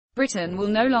Britain will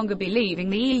no longer be leaving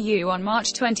the EU on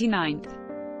March 29.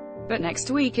 But next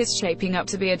week is shaping up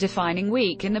to be a defining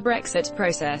week in the Brexit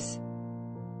process.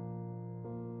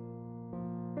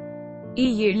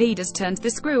 EU leaders turned the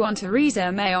screw on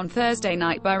Theresa May on Thursday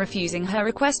night by refusing her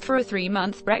request for a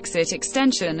 3-month Brexit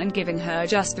extension and giving her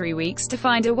just 3 weeks to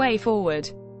find a way forward.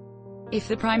 If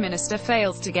the Prime Minister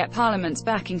fails to get Parliament's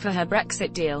backing for her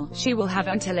Brexit deal, she will have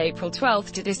until April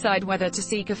 12 to decide whether to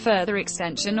seek a further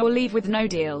extension or leave with no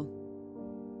deal.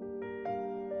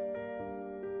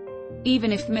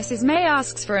 Even if Mrs May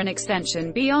asks for an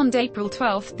extension beyond April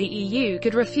 12, the EU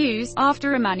could refuse,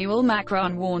 after Emmanuel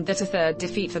Macron warned that a third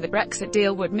defeat for the Brexit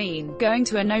deal would mean going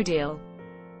to a no-deal.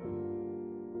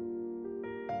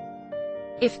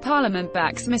 If Parliament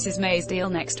backs Mrs May's deal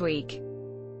next week,